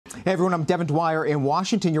Hey everyone, I'm Devin Dwyer in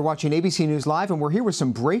Washington. You're watching ABC News Live, and we're here with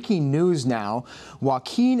some breaking news now.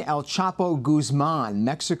 Joaquin El Chapo Guzman,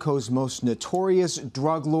 Mexico's most notorious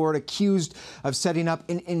drug lord, accused of setting up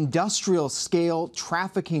an industrial-scale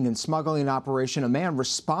trafficking and smuggling operation, a man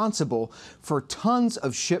responsible for tons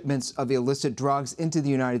of shipments of illicit drugs into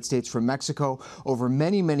the United States from Mexico over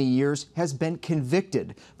many, many years, has been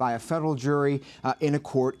convicted by a federal jury in a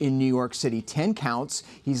court in New York City. 10 counts.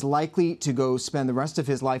 He's likely to go spend the rest of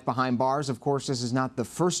his life behind bars. Of course, this is not the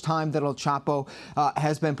first time that El Chapo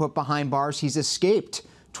has been put behind bars. He's escaped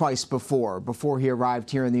twice before he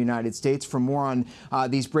arrived here in the United States. For more on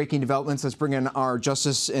these breaking developments, let's bring in our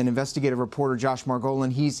justice and investigative reporter, Josh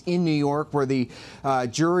Margolin. He's in New York, where the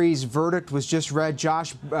jury's verdict was just read.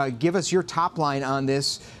 Josh, give us your top line on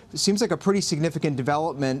this. It seems like a pretty significant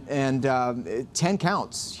development, and 10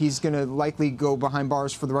 counts. He's going to likely go behind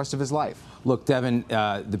bars for the rest of his life. Look, Devin,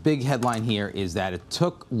 the big headline here is that it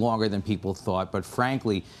took longer than people thought, but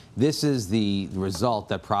frankly, this is the result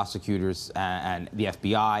that prosecutors and the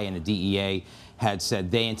FBI and the DEA had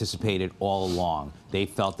said they anticipated all along. They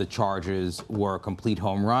felt the charges were a complete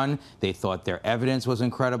home run. They thought their evidence was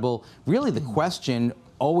incredible. Really, the question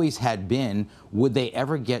always had been, would they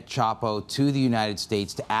ever get Chapo to the United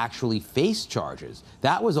States to actually face charges?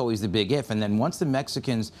 That was always the big if. And then once the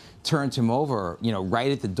Mexicans turned him over,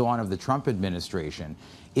 right at the dawn of the Trump administration,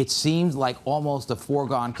 it seemed like almost a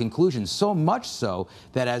foregone conclusion. So much so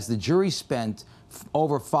that as the jury spent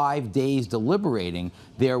over 5 days deliberating,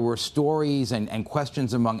 there were stories and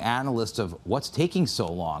questions among analysts of what's taking so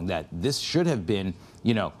long, that this should have been,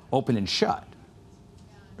 open and shut.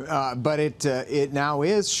 But it now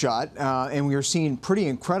is shut, and we are seeing pretty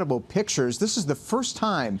incredible pictures. This is the first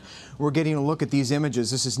time we're getting a look at these images.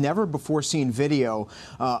 This is never before seen video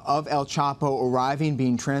of El Chapo arriving,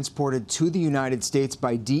 being transported to the United States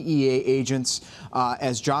by DEA agents,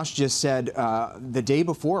 as Josh just said, the day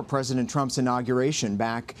before President Trump's inauguration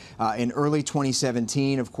back in early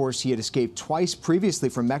 2017. Of course, he had escaped twice previously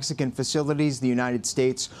from Mexican facilities. The United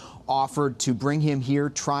States offered to bring him here,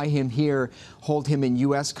 try him here, hold him in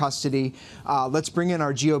U.S. custody. Let's bring in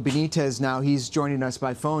our Gio Benitez now. He's joining us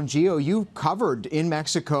by phone. Gio, you covered in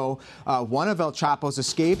Mexico one of El Chapo's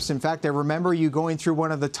escapes. In fact, I remember you going through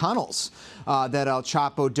one of the tunnels that El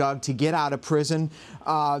Chapo dug to get out of prison.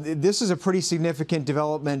 This is a pretty significant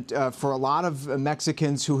development for a lot of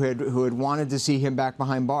Mexicans who had wanted to see him back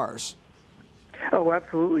behind bars. Oh,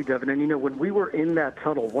 absolutely, Devin. And, when we were in that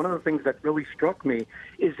tunnel, one of the things that really struck me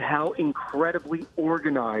is how incredibly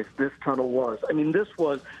organized this tunnel was. I mean, this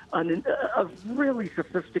was a really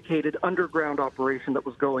sophisticated underground operation that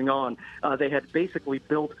was going on. They had basically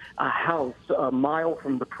built a house a mile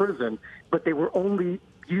from the prison, but they were only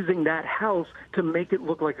using that house to make it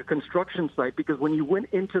look like a construction site, because when you went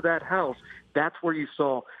into that house, that's where you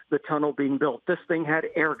saw the tunnel being built. This thing had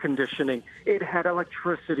air conditioning. It had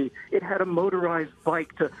electricity. It had a motorized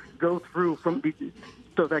bike to go through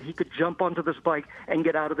so that he could jump onto this bike and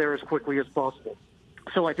get out of there as quickly as possible.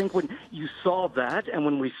 So I think when you saw that, and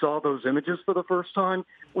when we saw those images for the first time,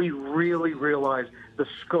 we really realized the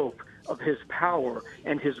scope of his power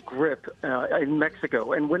and his grip in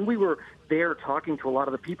Mexico. And when we were there talking to a lot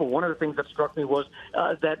of the people, one of the things that struck me was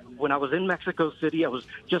that when I was in Mexico City, I was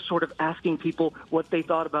just sort of asking people what they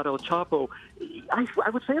thought about El Chapo. I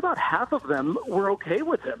would say about half of them were okay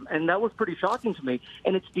with him, and that was pretty shocking to me.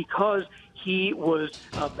 And it's because he was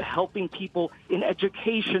helping people in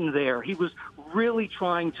education there. He was really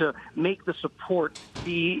trying to make the support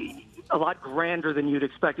be a lot grander than you'd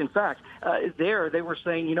expect. In fact, they were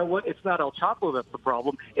saying, you know what, it's not El Chapo that's the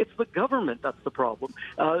problem, it's the government that's the problem.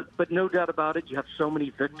 But no doubt about it, you have so many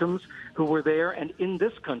victims who were there, and in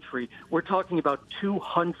this country, we're talking about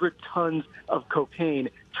 200 tons of cocaine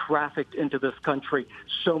trafficked into this country.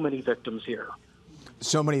 So many victims here.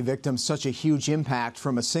 So many victims, such a huge impact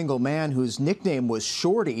from a single man whose nickname was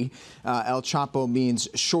Shorty. El Chapo means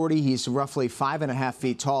shorty. He's roughly 5.5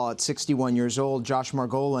 feet tall at 61 years old. Josh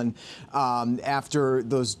Margolin, after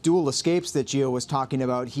those dual escapes that Gio was talking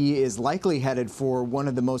about, he is likely headed for one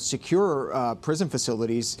of the most secure prison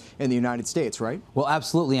facilities in the United States, right? Well,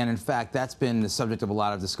 absolutely. And in fact, that's been the subject of a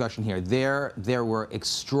lot of discussion here. There were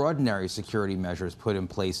extraordinary security measures put in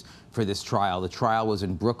place for this trial. The trial was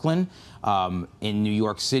in Brooklyn. In New New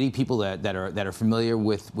York City, people that are familiar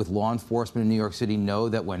with law enforcement in New York City know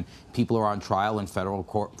that when people are on trial in federal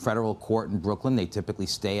court in Brooklyn, they typically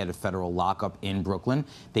stay at a federal lockup in Brooklyn.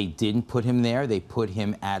 They didn't put him there. They put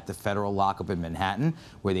him at the federal lockup in Manhattan,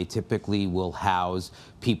 where they typically will house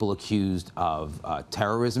people accused of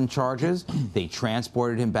terrorism charges. They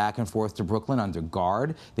transported him back and forth to Brooklyn under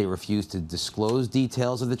guard. They refused to disclose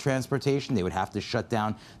details of the transportation. They would have to shut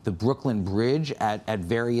down the Brooklyn Bridge at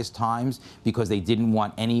various times because they didn't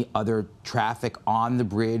want any other traffic on the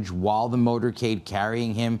bridge while the motorcade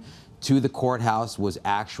carrying him to the courthouse was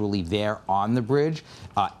actually there on the bridge.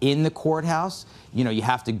 In the courthouse, you know, you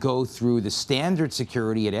have to go through the standard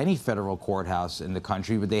security at any federal courthouse in the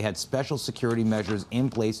country, but they had special security measures in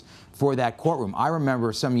place for that courtroom. I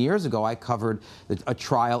remember some years ago, I covered a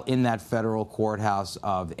trial in that federal courthouse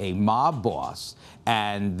of a mob boss,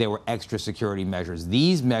 and there were extra security measures.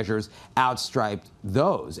 These measures outstriped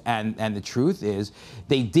those. And the truth is,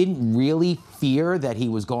 they didn't really fear that he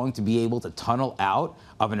was going to be able to tunnel out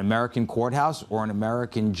of an American courthouse or an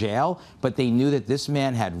American jail, but they knew that this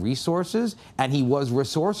man had resources and he was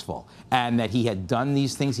resourceful, and that he had done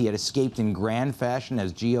these things. He had escaped in grand fashion,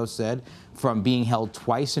 as Gio said, from being held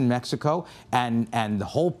twice in Mexico. And the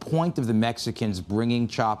whole point of the Mexicans bringing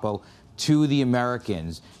Chapo to the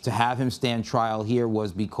Americans to have him stand trial here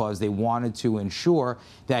was because they wanted to ensure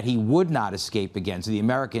that he would not escape again. So the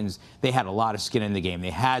Americans, they had a lot of skin in the game.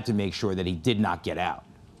 They had to make sure that he did not get out.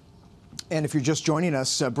 And if you're just joining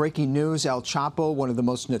us, breaking news, El Chapo, one of the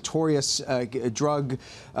most notorious drug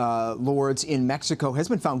lords in Mexico, has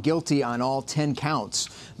been found guilty on all 10 counts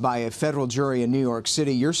by a federal jury in New York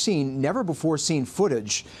City. You're seeing never-before-seen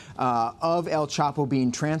footage of El Chapo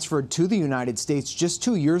being transferred to the United States just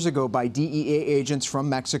 2 years ago by DEA agents from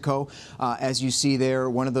Mexico. As you see there,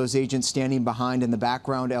 one of those agents standing behind in the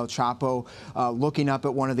background, El Chapo, looking up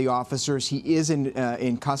at one of the officers. He is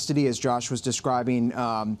in custody, as Josh was describing,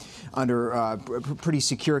 under pretty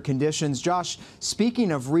secure conditions. Josh,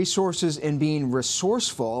 speaking of resources and being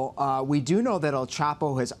resourceful, we do know that El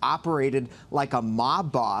Chapo has operated like a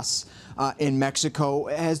mob boss in Mexico.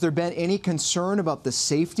 Has there been any concern about the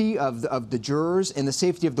safety of the jurors and the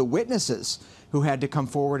safety of the witnesses who had to come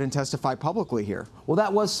forward and testify publicly here? Well,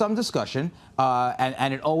 that was some discussion,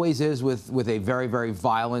 and it always is with a very, very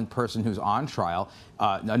violent person who's on trial.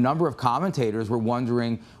 A number of commentators were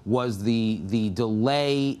wondering, was the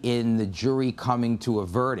delay in the jury coming to a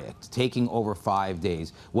verdict, taking over 5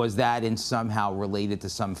 days, was that in somehow related to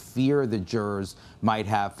some fear the jurors might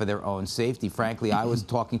have for their own safety? Frankly, I was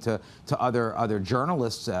talking to other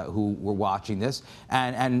journalists who were watching this,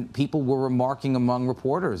 and people were remarking among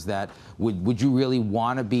reporters that would you really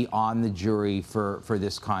want to be on the jury for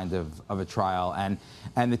this kind of a trial?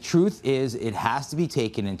 And the truth is, it has to be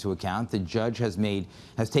taken into account. The judge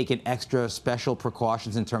has taken extra special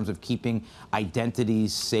precautions in terms of keeping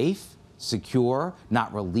identities safe, secure,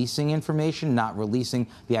 not releasing information, not releasing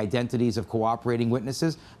the identities of cooperating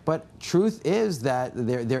witnesses. But truth is that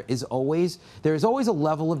there is always a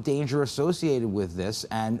level of danger associated with this,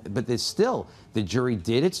 but there's still, the jury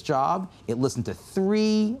did its job. It listened to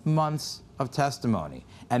 3 months of testimony,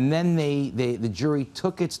 and then the jury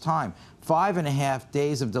took its time, 5.5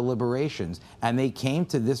 days of deliberations, and they came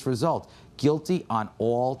to this result: guilty on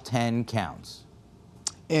all 10 counts.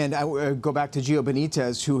 And I go back to Gio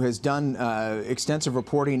Benitez, who has done extensive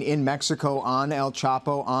reporting in Mexico on El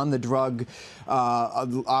Chapo, on the drug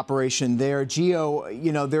operation there. Gio,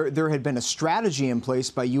 you know, there had been a strategy in place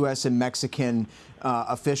by U.S. and Mexican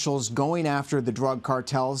officials going after the drug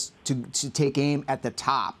cartels to take aim at the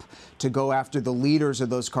top, to go after the leaders of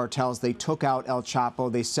those cartels. They took out El Chapo.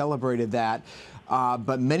 They celebrated that.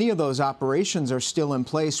 But many of those operations are still in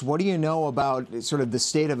place. What do you know about sort of the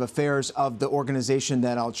state of affairs of the organization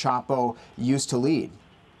that El Chapo used to lead?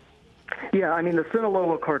 Yeah, I mean, the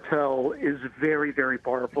Sinaloa cartel is very, very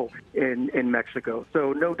powerful in Mexico.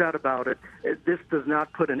 So no doubt about it, this does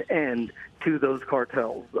not put an end to those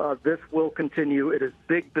cartels. This will continue. It is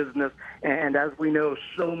big business. And as we know,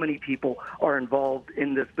 so many people are involved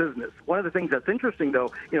in this business. One of the things that's interesting,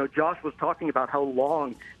 though, you know, Josh was talking about how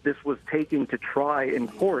long this was taking to try in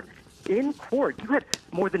court. In court, you had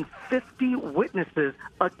more than 50 witnesses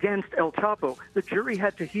against El Chapo. The jury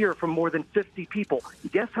had to hear from more than 50 people.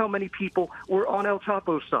 Guess how many people were on El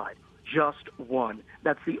Chapo's side? Just one.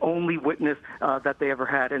 That's the only witness that they ever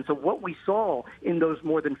had. And so what we saw in those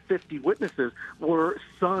more than 50 witnesses were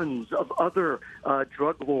sons of other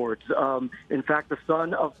drug lords. In fact, the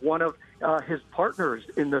son of one of his partners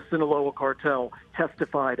in the Sinaloa cartel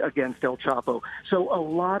testified against El Chapo. So a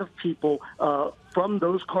lot of people from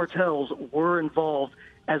those cartels were involved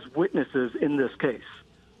as witnesses in this case.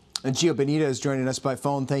 And Gio Bonita is joining us by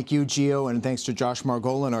phone. Thank you, Gio, and thanks to Josh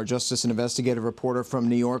Margolin, our justice and investigative reporter from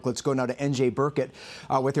New York. Let's go now to NJ Burkett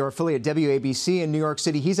with our affiliate WABC in New York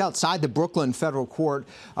City. He's outside the Brooklyn federal court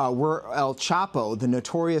where El Chapo, the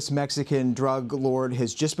notorious Mexican drug lord,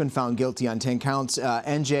 has just been found guilty on 10 counts.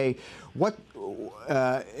 NJ, what...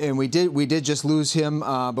 and we did just lose him,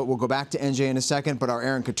 but we'll go back to NJ in a second. But our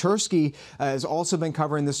Aaron Katursky has also been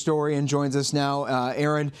covering the story and joins us now.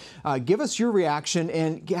 Aaron, give us your reaction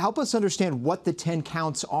and help us understand what the 10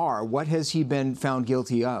 counts are. What has he been found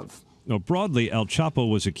guilty of? Now, broadly, El Chapo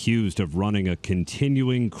was accused of running a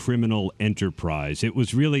continuing criminal enterprise. It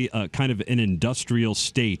was really kind of an industrial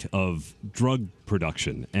state of drug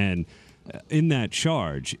production. And in that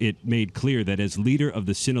charge, it made clear that as leader of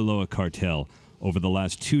the Sinaloa cartel, over the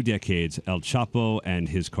last 2 decades, El Chapo and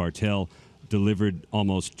his cartel delivered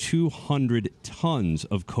almost 200 tons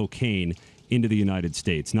of cocaine into the United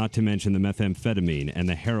States, not to mention the methamphetamine and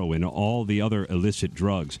the heroin, all the other illicit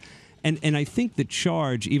drugs. And I think the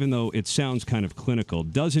charge, even though it sounds kind of clinical,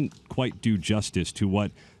 doesn't quite do justice to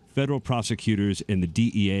what federal prosecutors and the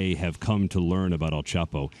DEA have come to learn about El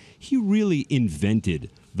Chapo. He really invented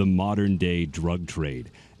the modern-day drug trade.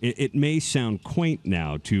 It may sound quaint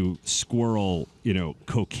now to squirrel,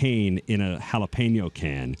 cocaine in a jalapeno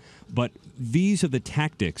can, but these are the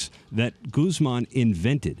tactics that Guzman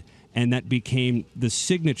invented, and that became the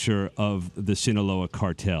signature of the Sinaloa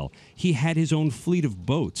cartel. He had his own fleet of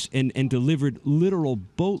boats and delivered literal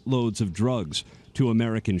boatloads of drugs to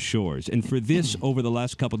American shores. And for this, over the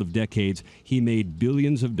last couple of decades, he made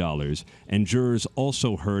billions of dollars, and jurors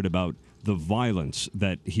also heard about the violence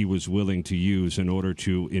that he was willing to use in order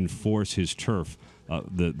to enforce his turf,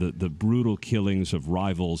 the brutal killings of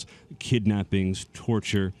rivals, kidnappings,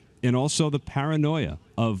 torture, and also the paranoia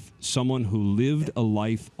of someone who lived a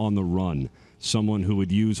life on the run, someone who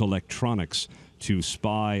would use electronics to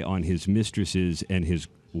spy on his mistresses and his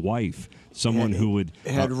wife, someone who would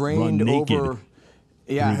run naked.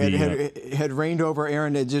 Yeah, had reigned over,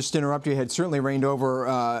 Aaron, to just interrupt you, had certainly reigned over,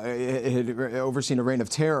 had overseen a reign of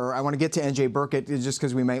terror. I want to get to NJ Burkett just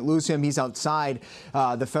because we might lose him. He's outside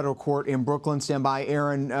the federal court in Brooklyn. Stand by,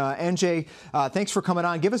 Aaron. NJ, thanks for coming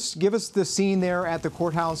on. Give us the scene there at the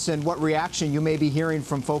courthouse and what reaction you may be hearing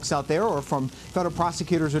from folks out there or from federal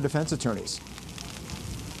prosecutors or defense attorneys.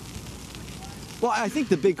 Well, I think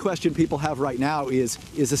the big question people have right now is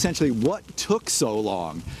essentially what took so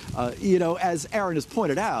long. As Aaron has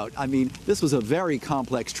pointed out, I mean, this was a very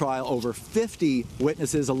complex trial, over 50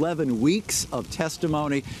 witnesses, 11 weeks of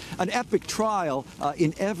testimony, an epic trial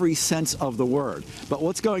in every sense of the word. But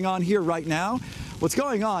what's going on here right now? What's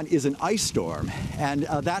going on is an ice storm, and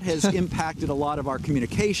that has impacted a lot of our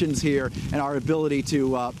communications here and our ability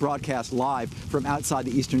to broadcast live from outside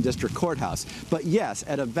the Eastern District Courthouse. But yes,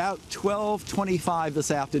 at about 12:25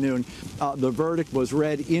 this afternoon, the verdict was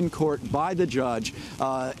read in court by the judge.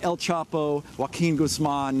 El Chapo, Joaquin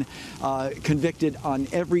Guzman, convicted on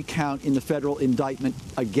every count in the federal indictment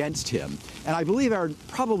against him. And I believe Aaron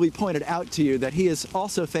probably pointed out to you that he is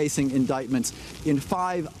also facing indictments in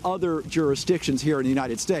 5 other jurisdictions here in the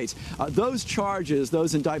United States. Those charges,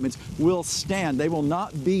 those indictments will stand. They will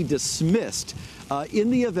not be dismissed in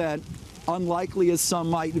the event, unlikely as some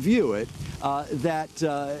might view it, that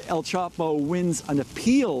El Chapo wins an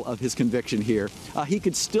appeal of his conviction here. He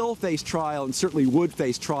could still face trial and certainly would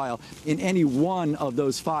face trial in any one of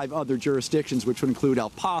those 5 other jurisdictions, which would include El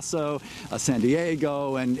Paso, San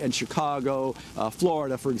Diego, and Chicago,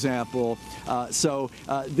 Florida, for example. So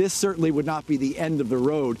this certainly would not be the end of the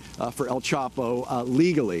road for El Chapo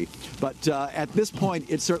legally. But at this point,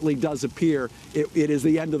 it certainly does appear it is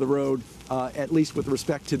the end of the road, at least with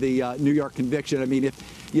respect to the New York conviction. I mean,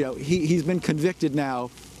 he's been convicted now,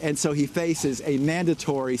 and so he faces a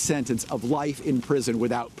mandatory sentence of life in prison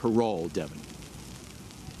without parole, Devin.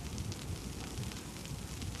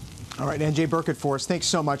 All right, NJ Burkett for us. Thanks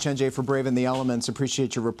so much, NJ, for braving the elements.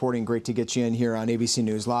 Appreciate your reporting. Great to get you in here on ABC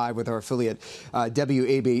News Live with our affiliate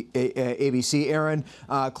WABC. Aaron,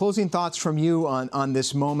 closing thoughts from you on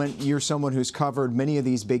this moment. You're someone who's covered many of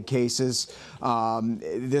these big cases.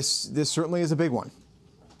 This certainly is a big one.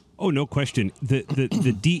 Oh, no question.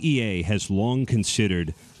 The DEA has long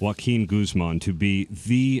considered Joaquin Guzman to be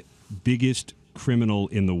the biggest criminal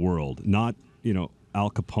in the world. Not, Al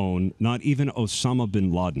Capone, not even Osama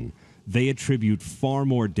bin Laden. They attribute far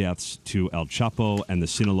more deaths to El Chapo and the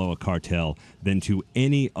Sinaloa cartel than to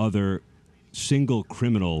any other single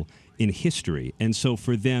criminal in history. And so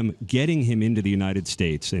for them, getting him into the United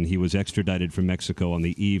States, and he was extradited from Mexico on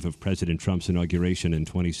the eve of President Trump's inauguration in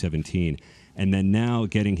 2017, and then now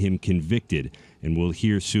getting him convicted and we'll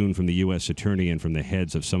hear soon from the U.S. Attorney and from the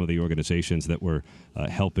heads of some of the organizations that were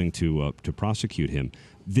helping to prosecute him.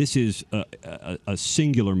 This is a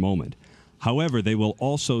singular moment. However, they will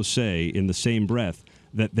also say in the same breath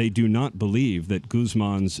that they do not believe that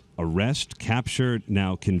Guzman's arrest, capture,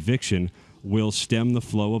 now conviction will stem the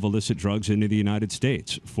flow of illicit drugs into the United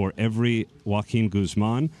States. For every Joaquin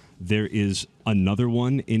Guzman, there is another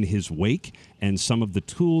one in his wake, and some of the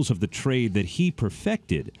tools of the trade that he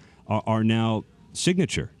perfected are now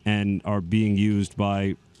signature and are being used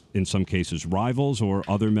by, in some cases, rivals or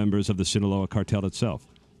other members of the Sinaloa cartel itself.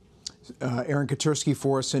 Aaron Katersky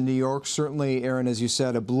for us in New York. Certainly, Aaron, as you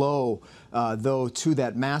said, a blow, though, to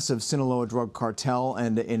that massive Sinaloa drug cartel,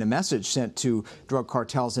 and in a message sent to drug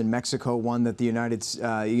cartels in Mexico, one that the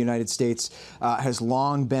United States has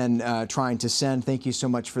long been trying to send. Thank you so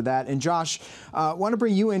much for that. And Josh, I want to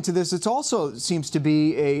bring you into this. It also seems to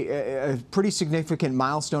be a pretty significant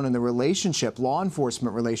milestone in the relationship, law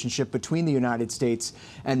enforcement relationship between the United States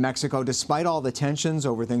and Mexico, despite all the tensions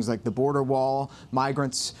over things like the border wall,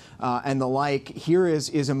 migrants, and the like. Here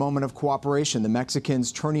is a moment of cooperation. The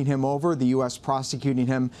Mexicans turning him over, the U.S. prosecuting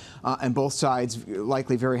him, and both sides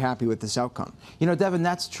likely very happy with this outcome. You know, Devin,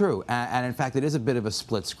 that's true. And in fact, it is a bit of a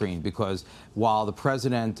split screen, because while the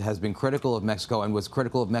president has been critical of Mexico and was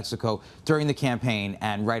critical of Mexico during the campaign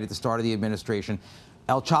and right at the start of the administration,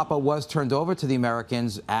 El Chapo was turned over to the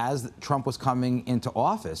Americans as Trump was coming into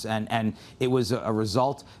office, and it was a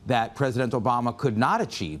result that President Obama could not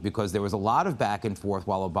achieve, because there was a lot of back and forth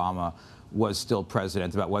while Obama was still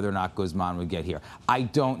president about whether or not Guzman would get here. I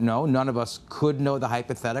don't know. None of us could know the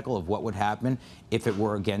hypothetical of what would happen if it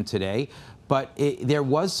were again today. But there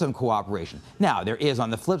was some cooperation. Now, there is on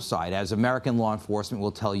the flip side, as American law enforcement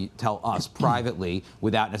will tell us privately,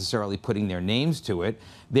 without necessarily putting their names to it,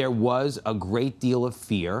 there was a great deal of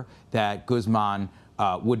fear that Guzman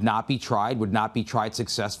would not be tried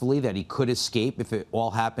successfully, that he could escape if it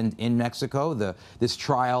all happened in Mexico. This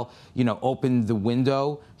trial, you know, opened the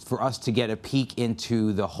window for us to get a peek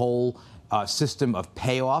into the whole system of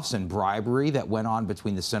payoffs and bribery that went on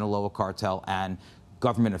between the Sinaloa cartel and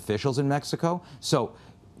government officials in Mexico. So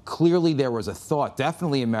clearly there was a thought,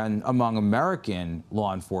 definitely among American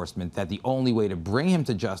law enforcement, that the only way to bring him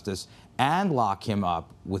to justice and lock him up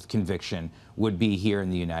with conviction would be here in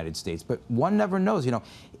the United States. But one never knows. You know,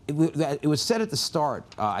 it was said at the start,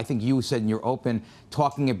 I think you said in your open,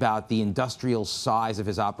 talking about the industrial size of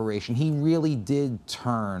his operation, he really did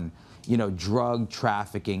turn, you know, drug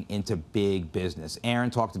trafficking into big business. Aaron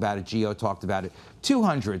talked about it, Gio talked about it,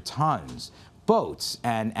 200 tons. Boats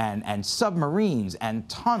and submarines and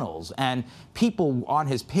tunnels and people on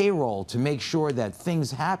his payroll to make sure that things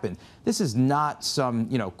happen. This is not some,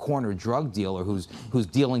 you know, corner drug dealer who's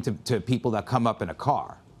dealing to people that come up in a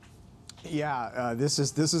car. Yeah, this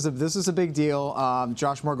is a big deal.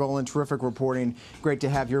 Josh Margolin, terrific reporting. Great to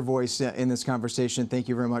have your voice in this conversation. Thank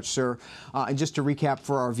you very much, sir. And just to recap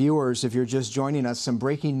for our viewers, if you're just joining us, some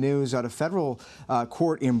breaking news out of federal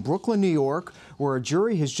court in Brooklyn, New York, where a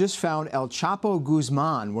jury has just found El Chapo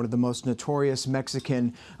Guzman, one of the most notorious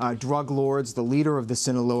Mexican drug lords, the leader of the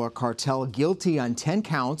Sinaloa cartel, guilty on 10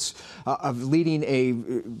 counts of leading a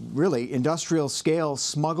really industrial-scale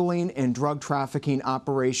smuggling and drug trafficking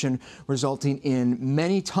operation, resulting in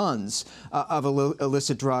many tons of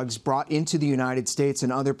illicit drugs brought into the United States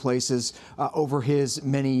and other places over his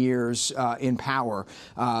many years in power.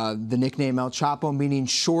 The nickname El Chapo, meaning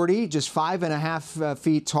shorty, just 5.5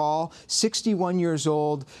 feet tall, 61 years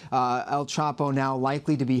old. El Chapo now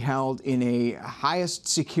likely to be held in a highest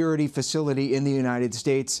security facility in the United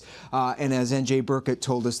States. And as NJ Burkett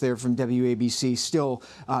told us there from WABC, still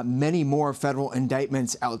many more federal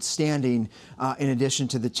indictments outstanding in addition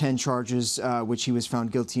to the 10 charges which he was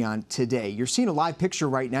found guilty on today. You're seeing a live picture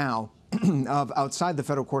right now of outside the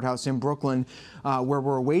federal courthouse in Brooklyn, where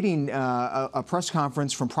we're awaiting a press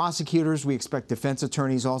conference from prosecutors. We expect defense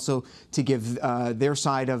attorneys also to give their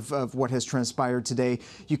side of what has transpired today.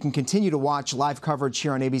 You can continue to watch live coverage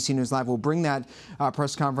here on ABC News Live. We'll bring that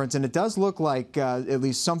press conference, and it does look like at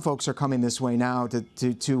least some folks are coming this way now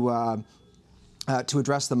to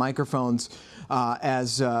address the microphones.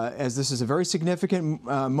 As this is a very significant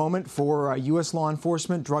moment for U.S. law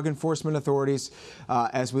enforcement, drug enforcement authorities,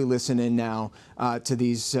 as we listen in now to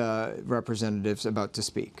these representatives about to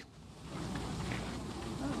speak.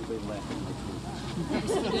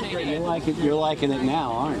 You're liking it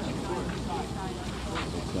now, aren't you?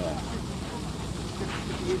 Okay.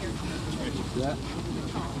 Yeah.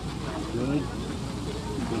 Good.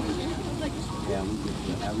 Yeah,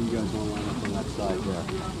 how you guys want to line up on that side there?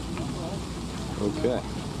 Okay.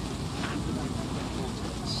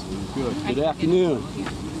 Good. Good afternoon.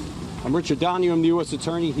 I'm Richard Downey. I'm the U.S.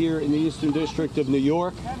 Attorney here in the Eastern District of New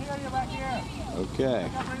York. Can't hear you back here. Okay.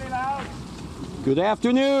 Speak up really loud. Good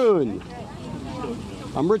afternoon.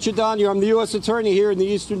 I'm Richard Downey. I'm the U.S. Attorney here in the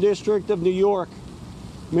Eastern District of New York.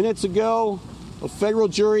 Minutes ago, a federal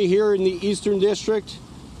jury here in the Eastern District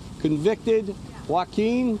convicted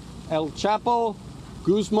Joaquin El Chapo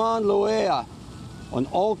Guzman Loera on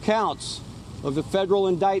all counts of the federal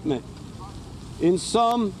indictment. In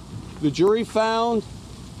sum, the jury found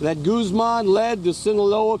that Guzman led the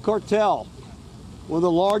Sinaloa cartel, one of the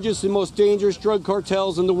largest and most dangerous drug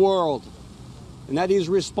cartels in the world, and that he is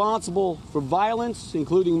responsible for violence,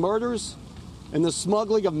 including murders, and the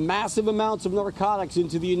smuggling of massive amounts of narcotics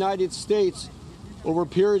into the United States over a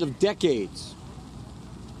period of decades.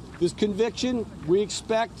 This conviction, we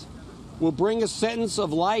expect, will bring a sentence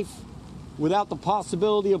of life without the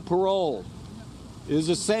possibility of parole. It is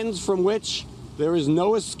a sentence from which there is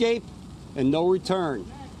no escape and no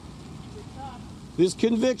return. This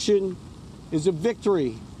conviction is a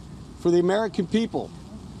victory for the American people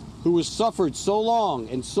who has suffered so long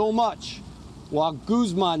and so much while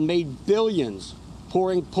Guzman made billions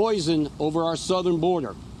pouring poison over our southern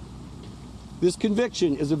border. This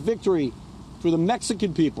conviction is a victory for the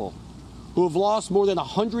Mexican people who have lost more than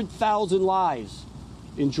 100,000 lives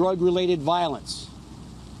in drug-related violence.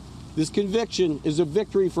 This conviction is a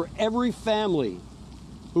victory for every family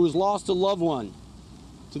who has lost a loved one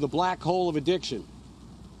to the black hole of addiction.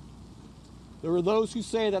 There are those who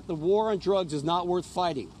say that the war on drugs is not worth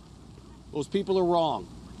fighting. Those people are wrong.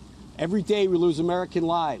 Every day we lose American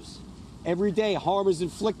lives. Every day harm is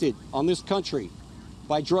inflicted on this country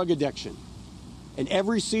by drug addiction. And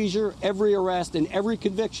every seizure, every arrest, and every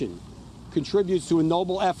conviction contributes to a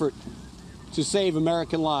noble effort to save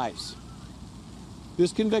American lives.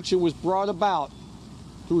 This conviction was brought about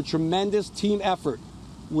through a tremendous team effort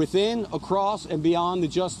within, across, and beyond the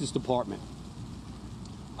Justice Department.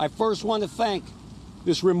 I first want to thank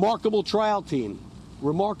this remarkable trial team,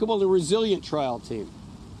 remarkable and resilient trial team,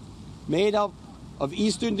 made up of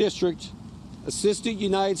Eastern District Assistant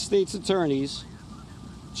United States Attorneys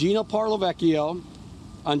Gina Parlavecchio,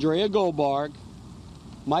 Andrea Goldberg,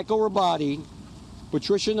 Michael Rabati,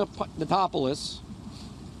 Patricia Natopoulos,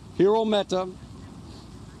 Hiro Mehta,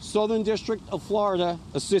 Southern District of Florida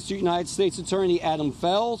Assistant United States Attorney Adam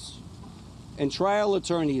Fells, and trial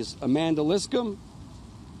attorneys Amanda Liscombe,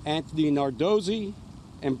 Anthony Nardozzi,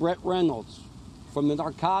 and Brett Reynolds from the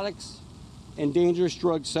Narcotics and Dangerous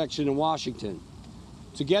Drugs Section in Washington.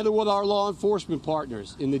 Together with our law enforcement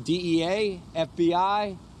partners in the DEA,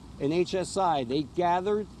 FBI, and HSI, they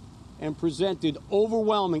gathered and presented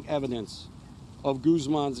overwhelming evidence of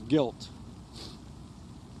Guzman's guilt.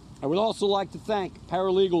 I would also like to thank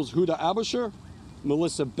paralegals Huda Abusher,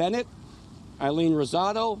 Melissa Bennett, Eileen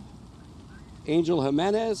Rosado, Angel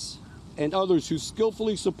Jimenez, and others who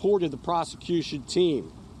skillfully supported the prosecution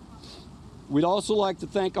team. We'd also like to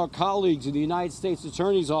thank our colleagues in the United States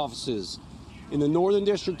Attorney's offices in the Northern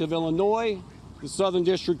District of Illinois, the Southern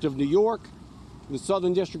District of New York, the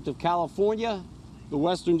Southern District of California, the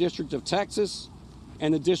Western District of Texas,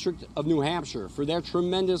 and the District of New Hampshire for their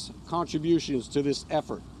tremendous contributions to this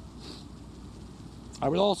effort. I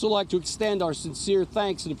would also like to extend our sincere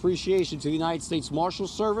thanks and appreciation to the United States Marshal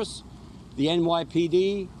Service, the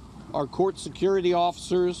NYPD, our court security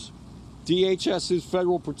officers, DHS's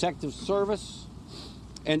Federal Protective Service,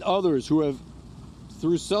 and others who have,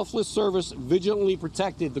 through selfless service, vigilantly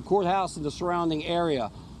protected the courthouse and the surrounding area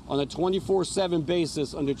on a 24/7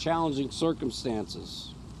 basis under challenging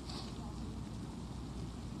circumstances.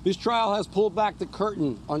 This trial has pulled back the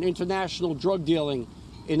curtain on international drug dealing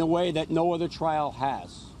in a way that no other trial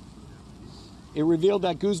has. It revealed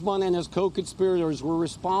that Guzman and his co-conspirators were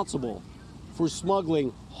responsible for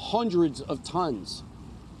smuggling hundreds of tons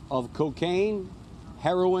of cocaine,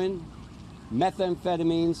 heroin,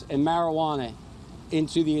 methamphetamines, and marijuana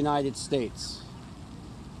into the United States.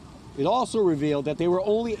 It also revealed that they were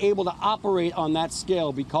only able to operate on that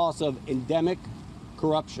scale because of endemic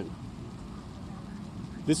corruption.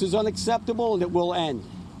 This is unacceptable and it will end.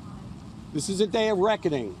 This is a day of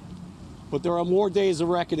reckoning, but there are more days of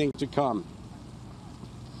reckoning to come.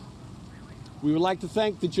 We would like to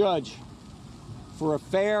thank the judge for a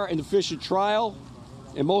fair and efficient trial,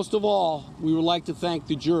 and most of all, we would like to thank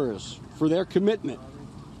the jurors for their commitment,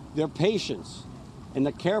 their patience, and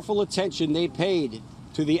the careful attention they paid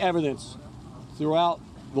to the evidence throughout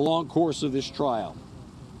the long course of this trial.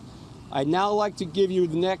 I'd now like to give you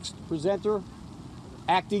the next presenter,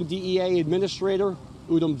 Acting DEA Administrator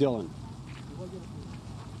Udom Dillon.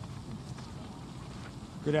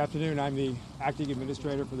 Good afternoon. I'm the Acting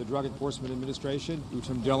Administrator for the Drug Enforcement Administration,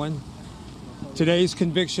 Udom Dillon. Today's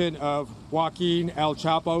conviction of Joaquin El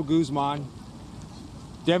Chapo Guzman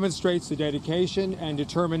demonstrates the dedication and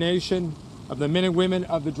determination of the men and women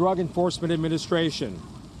of the Drug Enforcement Administration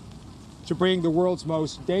to bring the world's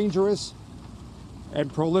most dangerous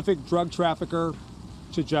and prolific drug trafficker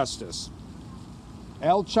to justice.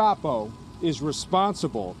 El Chapo is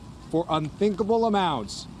responsible for unthinkable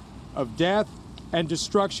amounts of death and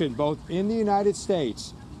destruction both in the United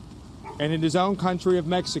States and in his own country of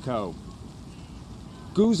Mexico.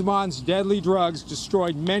 Guzman's deadly drugs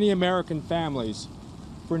destroyed many American families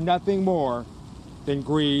for nothing more than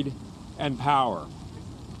greed and power.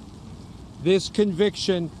 This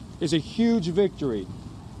conviction is a huge victory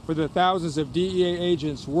for the thousands of DEA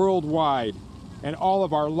agents worldwide and all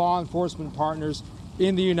of our law enforcement partners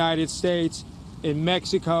in the United States, in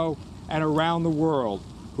Mexico, and around the world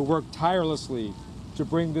who work tirelessly to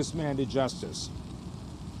bring this man to justice.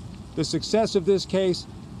 The success of this case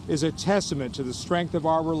is a testament to the strength of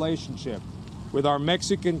our relationship with our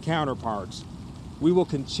Mexican counterparts. We will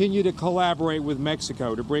continue to collaborate with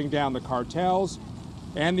Mexico to bring down the cartels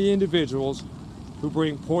and the individuals who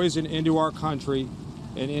bring poison into our country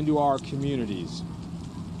and into our communities.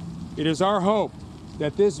 It is our hope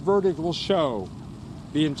that this verdict will show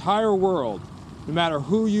the entire world, no matter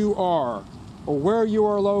who you are or where you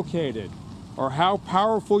are located or how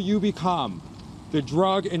powerful you become, the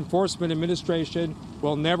Drug Enforcement Administration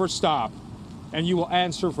will never stop, and you will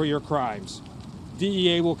answer for your crimes.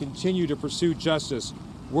 DEA will continue to pursue justice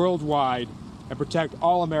worldwide and protect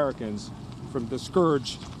all Americans from the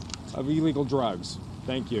scourge of illegal drugs.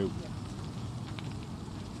 Thank you.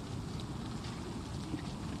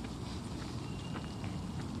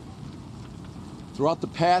 Throughout the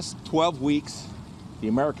past 12 weeks, the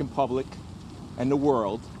American public and the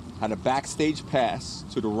world had a backstage pass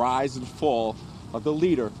to the rise and fall of the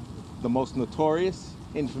leader, the most notorious,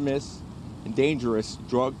 infamous, and dangerous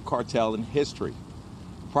drug cartel in history.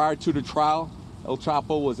 Prior to the trial, El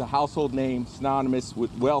Chapo was a household name synonymous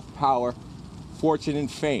with wealth, power, fortune,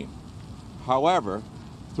 and fame. However,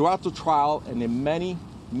 throughout the trial and in many,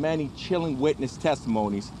 many chilling witness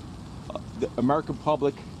testimonies, the American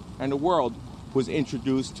public and the world was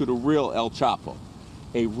introduced to the real El Chapo,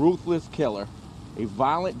 a ruthless killer, a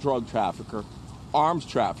violent drug trafficker, arms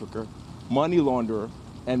trafficker, money launderer,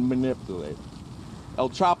 and manipulator. El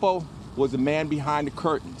Chapo was the man behind the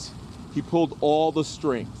curtains. He pulled all the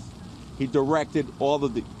strings. He directed all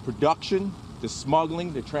of the production, the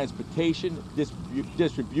smuggling, the transportation,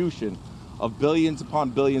 distribution of billions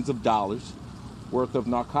upon billions of dollars worth of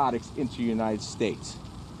narcotics into the United States.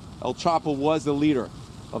 El Chapo was the leader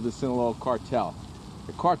of the Sinaloa cartel.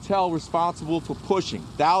 The cartel responsible for pushing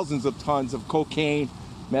thousands of tons of cocaine,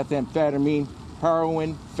 methamphetamine,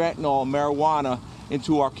 heroin, fentanyl, marijuana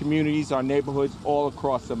into our communities, our neighborhoods, all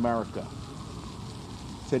across America.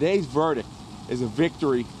 Today's verdict is a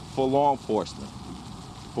victory for law enforcement.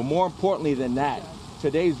 But more importantly than that,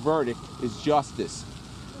 today's verdict is justice.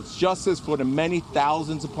 It's justice for the many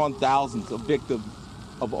thousands upon thousands of victims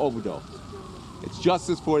of overdose. It's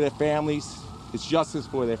justice for their families. It's justice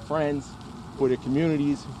for their friends, for their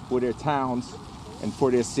communities, for their towns, and for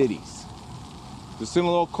their cities. The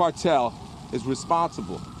Sinaloa cartel is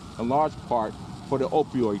responsible, in large part, for the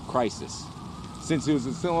opioid crisis, since it was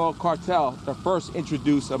the Sinaloa cartel that first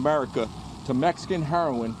introduced America to Mexican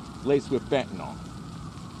heroin laced with fentanyl.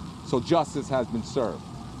 So justice has been served.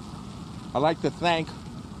 I'd like to thank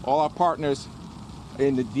all our partners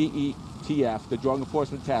in the DETF, the Drug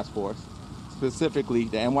Enforcement Task Force, specifically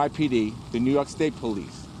the NYPD, the New York State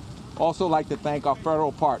Police. Also like to thank our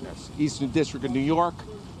federal partners, Eastern District of New York,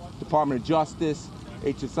 Department of Justice,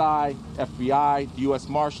 HSI, FBI, the U.S.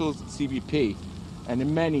 Marshals, CBP, and the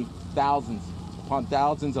many thousands upon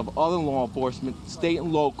thousands of other law enforcement, state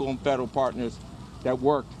and local and federal partners that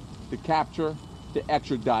worked to capture, to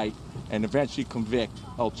extradite, and eventually convict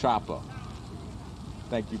El Chapo.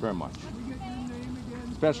 Thank you very much.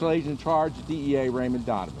 Special Agent in Charge, DEA Raymond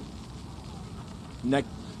Donovan.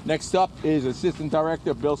 Next up is Assistant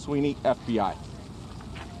Director Bill Sweeney, FBI.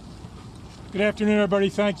 Good afternoon, everybody.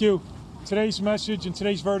 Thank you. Today's message and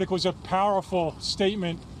today's verdict was a powerful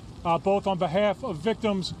statement, both on behalf of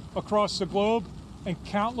victims across the globe and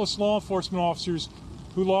countless law enforcement officers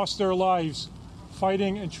who lost their lives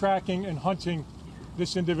fighting and tracking and hunting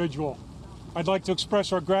this individual. I'd like to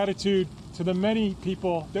express our gratitude to the many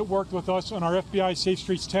people that worked with us on our FBI Safe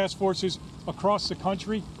Streets task forces across the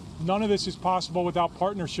country. None of this is possible without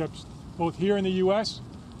partnerships, both here in the U.S.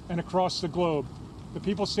 and across the globe. The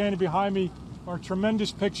people standing behind me are a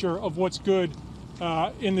tremendous picture of what's good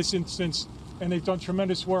in this instance, and they've done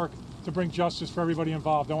tremendous work to bring justice for everybody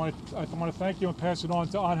involved. I want to thank you and pass it on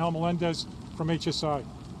to Angel Melendez for from HSI.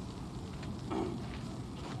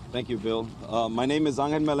 Thank you, Bill. My name is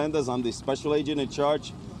Angel Melendez. I'm the Special Agent in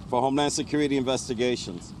charge for Homeland Security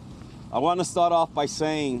Investigations. I want to start off by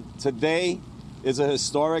saying today is a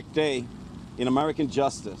historic day in American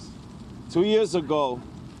justice. 2 years ago,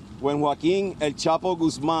 when Joaquin El Chapo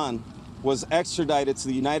Guzman was extradited to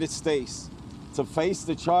the United States to face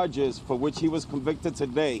the charges for which he was convicted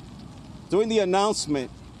today, during the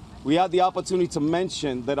announcement, we had the opportunity to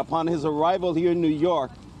mention that upon his arrival here in New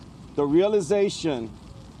York, the realization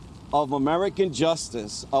of American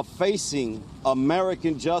justice, of facing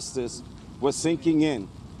American justice, was sinking in.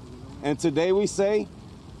 And today we say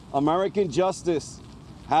American justice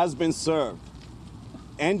has been served,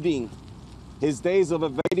 ending his days of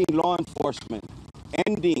evading law enforcement,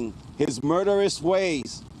 ending his murderous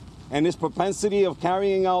ways, and his propensity of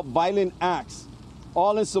carrying out violent acts,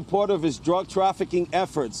 all in support of his drug trafficking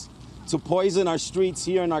efforts to poison our streets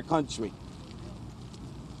here in our country.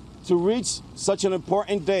 To reach such an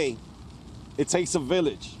important day, it takes a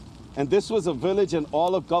village. And this was a village and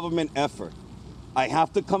all of government effort. I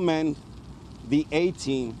have to commend the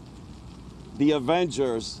A-team, the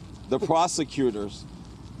Avengers, the prosecutors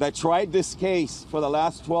that tried this case for the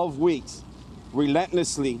last 12 weeks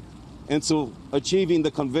relentlessly into achieving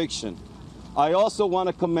the conviction. I also want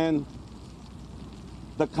to commend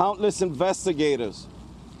the countless investigators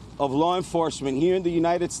of law enforcement here in the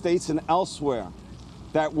United States and elsewhere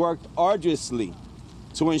that worked arduously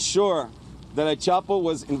to ensure that El Chapo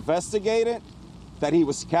was investigated, that he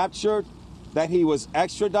was captured, that he was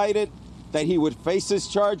extradited, that he would face his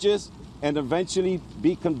charges, and eventually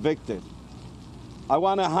be convicted. I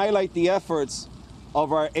want to highlight the efforts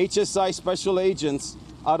of our HSI special agents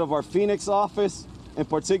out of our Phoenix office, and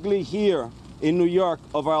particularly here in New York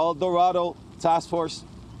of our El Dorado task force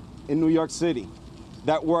in New York City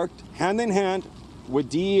that worked hand in hand with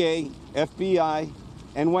DEA, FBI,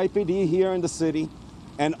 NYPD here in the city,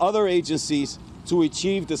 and other agencies to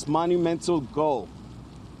achieve this monumental goal.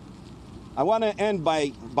 I want to end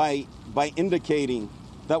by indicating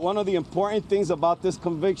that one of the important things about this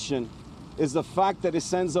conviction is the fact that it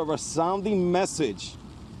sends a resounding message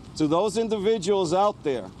to those individuals out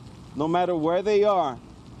there, no matter where they are,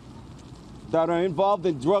 that are involved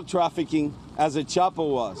in drug trafficking as El Chapo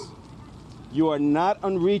was. You are not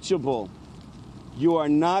unreachable. You are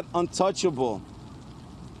not untouchable.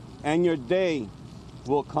 And your day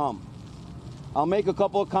will come. I'll make a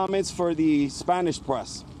couple of comments for the Spanish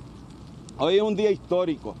press. Hoy es un día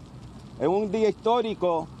histórico. Es un día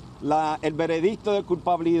histórico el veredicto de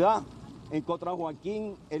culpabilidad en contra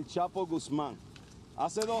Joaquín El Chapo Guzmán.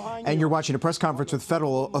 And you're watching a press conference with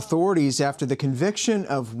federal authorities after the conviction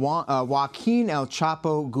of Joaquin El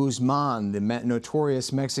Chapo Guzman, the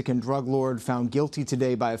notorious Mexican drug lord found guilty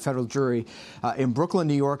today by a federal jury in Brooklyn,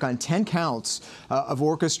 New York, on 10 counts of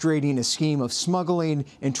orchestrating a scheme of smuggling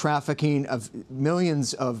and trafficking of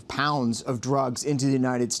millions of pounds of drugs into the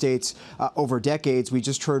United States over decades. We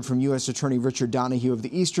just heard from U.S. Attorney Richard Donahue of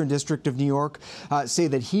the Eastern District of New York say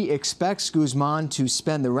that he expects Guzman to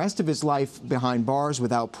spend the rest of his life behind bars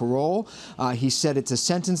without parole. He said it's a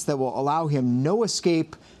sentence that will allow him no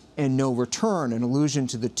escape and no return, an allusion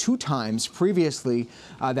to the 2 times previously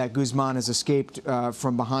that Guzman has escaped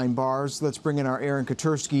from behind bars. Let's bring in our Aaron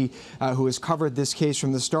Katursky, who has covered this case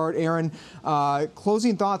from the start. Aaron,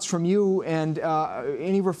 closing thoughts from you and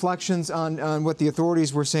any reflections on what the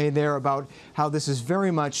authorities were saying there about how this is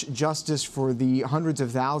very much justice for the hundreds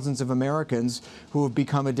of thousands of Americans who have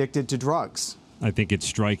become addicted to drugs. I think it's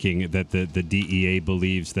striking that the DEA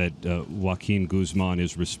believes that Joaquin Guzman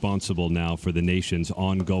is responsible now for the nation's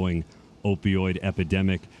ongoing opioid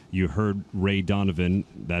epidemic. You heard Ray Donovan,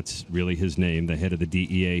 that's really his name, the head of the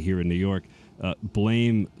DEA here in New York,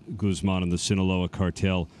 blame Guzman and the Sinaloa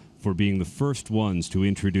cartel for being the first ones to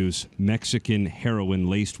introduce Mexican heroin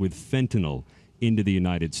laced with fentanyl into the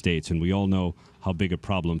United States. And we all know how big a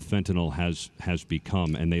problem fentanyl has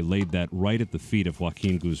become. And they laid that right at the feet of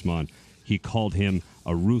Joaquin Guzman. He called him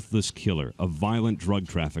a ruthless killer, a violent drug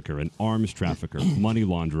trafficker, an arms trafficker, money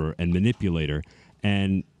launderer, and manipulator,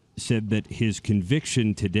 and said that his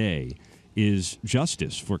conviction today is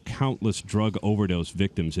justice for countless drug overdose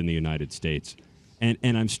victims in the United States. And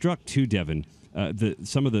I'm struck, too, Devin,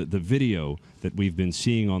 some of the video that we've been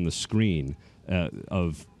seeing on the screen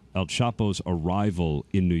of El Chapo's arrival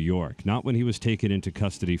in New York, not when he was taken into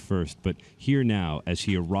custody first, but here now as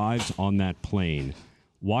he arrives on that plane.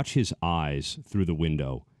 Watch his eyes through the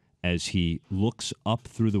window as he looks up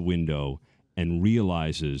through the window and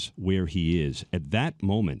realizes where he is. At that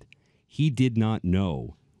moment, he did not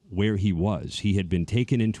know where he was. He had been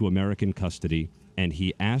taken into American custody, and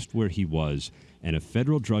he asked where he was, And a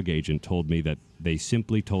federal drug agent told me that they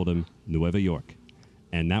simply told him Nueva York.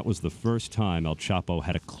 And that was the first time El Chapo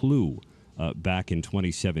had a clue back in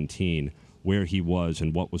 2017 where he was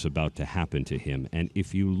and what was about to happen to him. And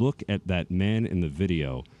if you look at that man in the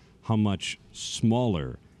video, how much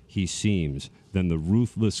smaller he seems than the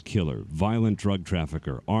ruthless killer, violent drug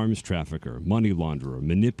trafficker, arms trafficker, money launderer,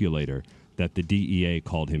 manipulator that the DEA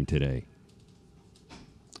called him today.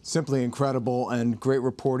 Simply incredible and great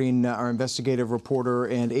reporting. Our investigative reporter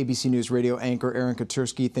and ABC News Radio anchor, Aaron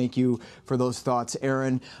Katursky, thank you for those thoughts.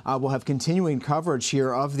 Aaron, we'll have continuing coverage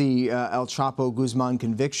here of the El Chapo Guzman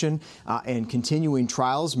conviction and continuing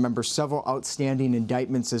trials. Remember, several outstanding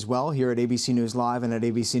indictments as well here at ABC News Live and at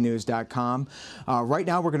abcnews.com. Right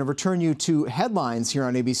now, we're going to return you to headlines here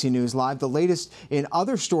on ABC News Live, the latest in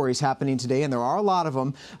other stories happening today, and there are a lot of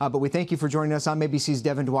them. But we thank you for joining us. I'm ABC's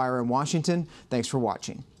Devin Dwyer in Washington. Thanks for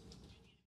watching.